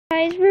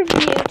is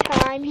review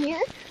time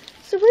here.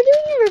 So we're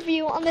doing a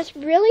review on this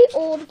really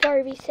old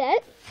Barbie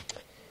set.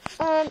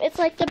 It's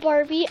like the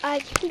Barbie I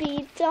Can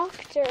Be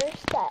Doctor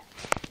set.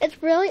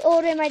 It's really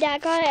old and my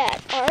dad got it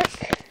at ARC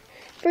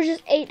for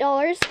just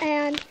 $8.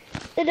 And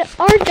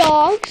our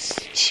dogs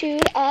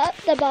chewed up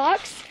the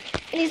box.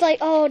 And he's like,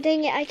 oh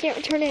dang it, I can't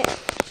return it.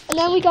 And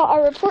then we got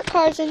our report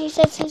cards and he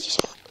said since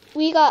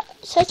we got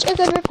such a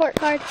good report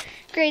card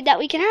grade that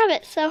we can have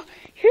it. So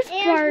here's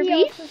Barbie.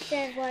 He also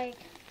said like,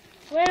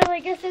 well, I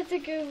guess that's a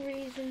good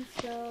reason,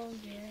 so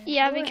yeah.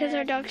 Yeah, because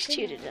our dogs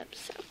chewed it up,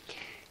 so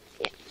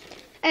yeah.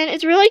 And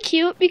it's really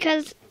cute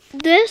because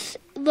this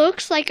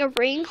looks like a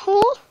ring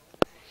hole,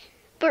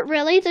 but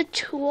really the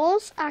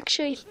tools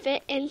actually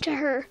fit into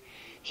her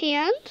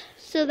hand,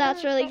 so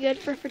that's really good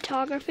for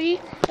photography.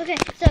 Okay,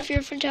 so if you're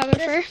a photographer.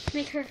 Let's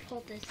make her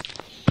hold this.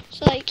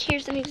 So like,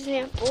 here's an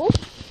example.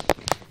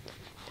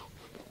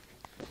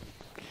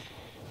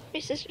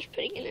 My sister's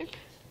putting it in.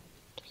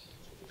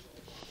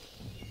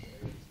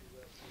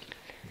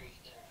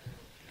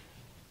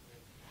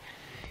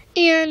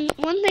 And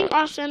one thing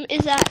awesome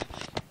is that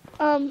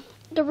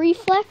the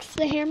reflex,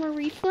 the hammer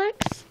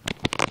reflex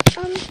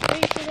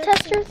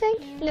tester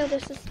thing. No,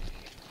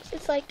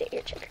 it's like the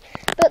ear checker.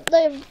 But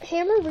the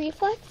hammer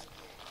reflex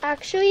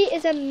actually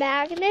is a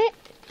magnet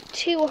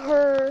to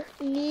her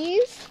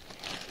knees.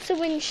 So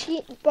when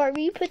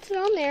Barbie puts it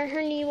on there,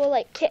 her knee will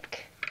like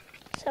kick.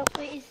 So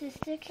wait, is this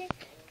the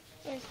kick?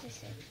 Or is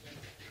this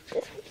it?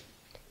 This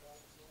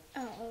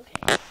one. Oh,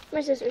 okay.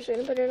 My sister's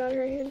gonna put it on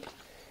her hand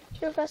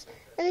real fast.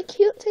 And the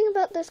cute thing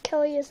about this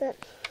Kelly is that,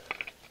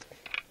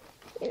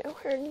 you know,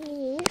 her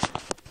knee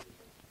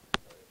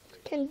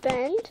can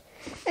bend.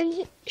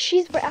 And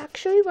she's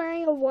actually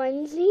wearing a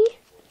onesie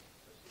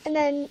and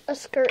then a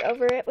skirt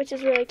over it, which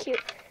is really cute.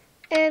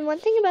 And one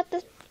thing about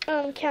this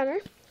counter,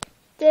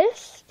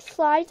 this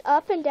slides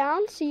up and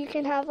down so you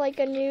can have like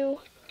a new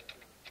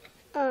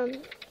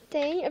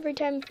thing every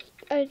time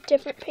a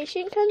different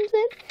patient comes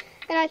in.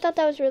 And I thought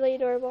that was really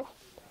adorable.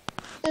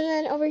 And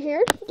then over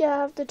here, you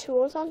have the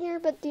tools on here,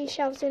 but these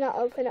shelves do not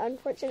open,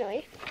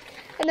 unfortunately.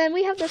 And then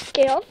we have the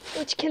scale,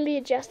 which can be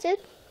adjusted.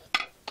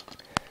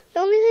 The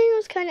only thing I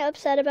was kind of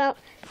upset about,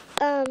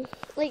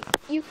 like,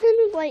 you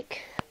can,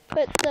 like,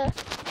 put the,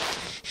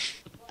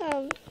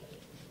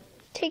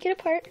 take it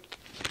apart,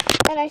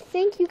 and I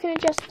think you can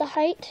adjust the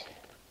height.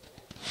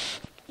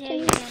 Yeah,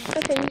 you can.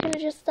 Okay, you can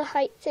adjust the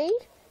height thing,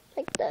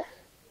 like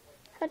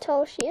how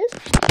tall she is.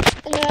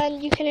 And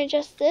then you can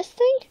adjust this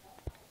thing,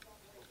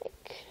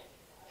 like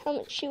how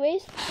much she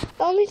weighs.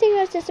 The only thing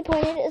I was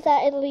disappointed is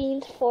that it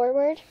leans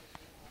forward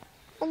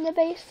on the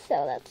base,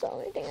 so that's the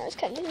only thing I was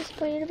kind of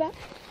disappointed about.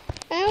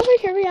 And over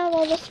here we have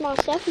all the small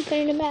stuff we put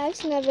into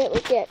bags, none of it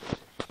would get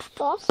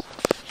lost.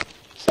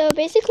 So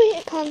basically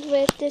it comes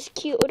with this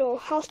cute little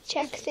health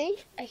check thing.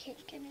 I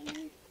can't get it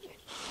in,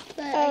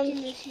 but I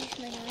can just use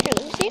my knife. Here,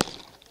 let me see.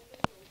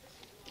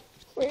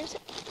 Where is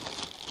it?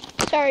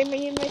 Sorry,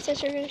 me and my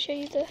sister are going to show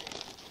you the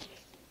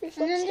reflex.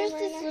 And then there's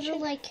camera in this little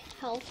action. like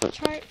health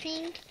chart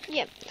thing.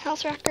 Yep,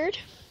 health record,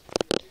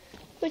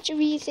 which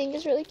we think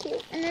is really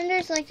cute. And then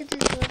there's like this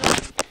little.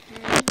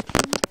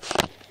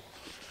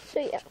 So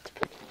yeah,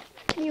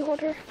 can you hold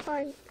her?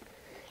 Fine.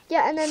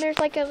 Yeah, and then there's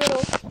like a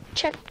little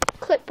check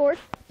clipboard.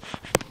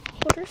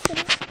 Hold her, sit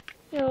her.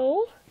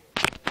 No.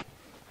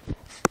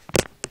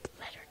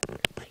 Let her.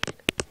 Wait.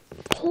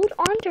 Hold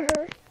on to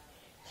her.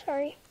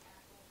 Sorry.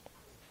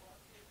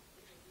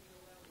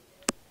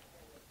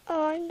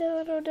 Oh, I'm a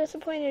little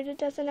disappointed. It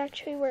doesn't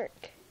actually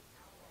work.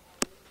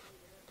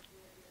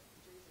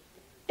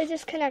 It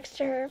just connects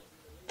to her.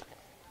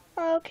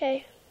 Oh,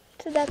 okay.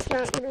 So that's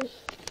not good.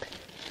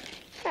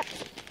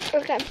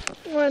 Okay.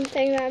 One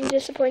thing that I'm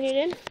disappointed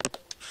in.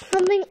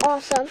 Something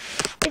awesome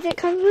is it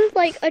comes with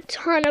like a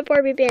ton of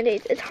Barbie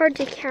Band-Aids. It's hard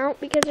to count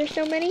because there's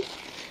so many.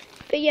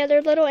 But yeah,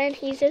 they're little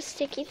adhesive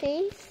sticky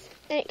things.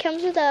 And it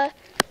comes with a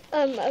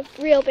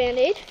real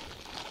Band-Aid.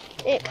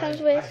 It comes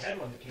with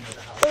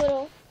a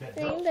little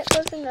thing that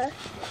goes in the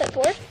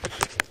clipboard.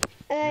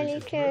 And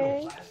you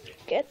can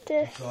get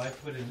this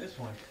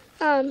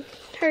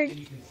her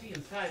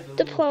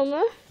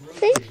diploma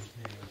thing.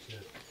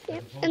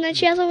 Yep. And then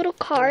she has a little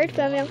card,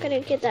 but I'm not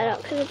going to get that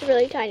out because it's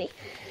really tiny.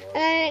 And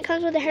then it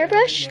comes with a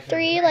hairbrush,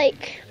 3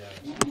 like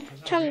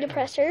tongue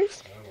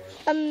depressors,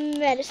 a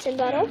medicine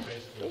bottle.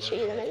 Let me show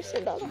you the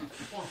medicine bottle.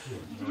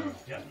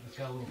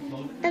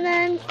 And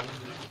then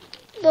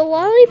the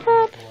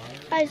lollipop,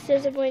 I was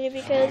disappointed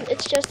because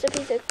it's just a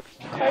piece of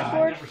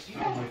cardboard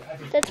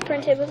that's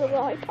printed with a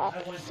lollipop.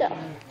 So,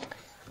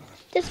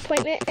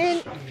 disappointment.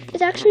 And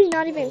it's actually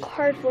not even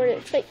cardboard,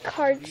 it's like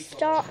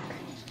cardstock.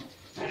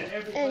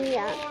 And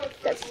yeah,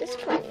 that's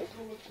disappointing.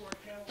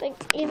 Like,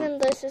 even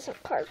this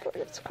isn't cardboard,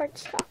 it's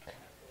cardstock.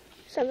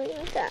 Something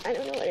like that. I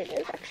don't know what it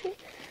is, actually.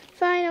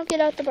 Fine, I'll get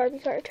out the Barbie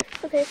card.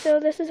 Okay, so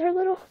this is her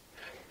little,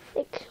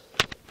 like,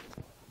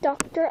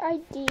 doctor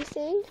ID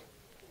thing.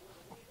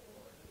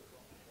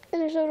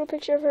 And there's a little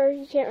picture of her.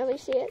 You can't really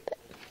see it, but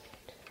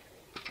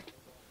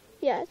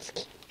yeah,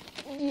 it's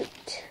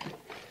cute.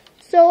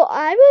 So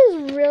I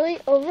was really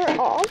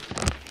overall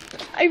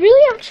I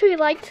really actually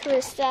liked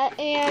this set,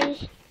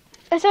 and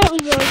I thought it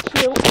was really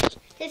cute.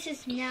 This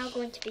is now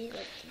going to be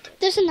like.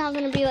 This is now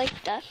going to be like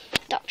the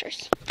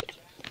doctors. Yeah.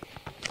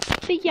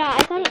 But yeah,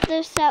 I thought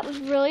this set was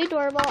really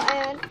adorable,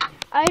 and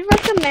I'd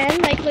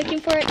recommend like looking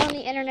for it on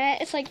the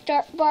internet. It's like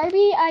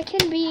Barbie, I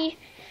Can Be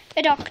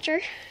a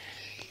Doctor.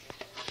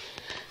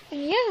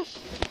 And yeah.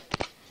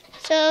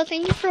 So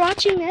thank you for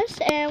watching this,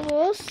 and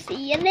we'll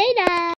see you later.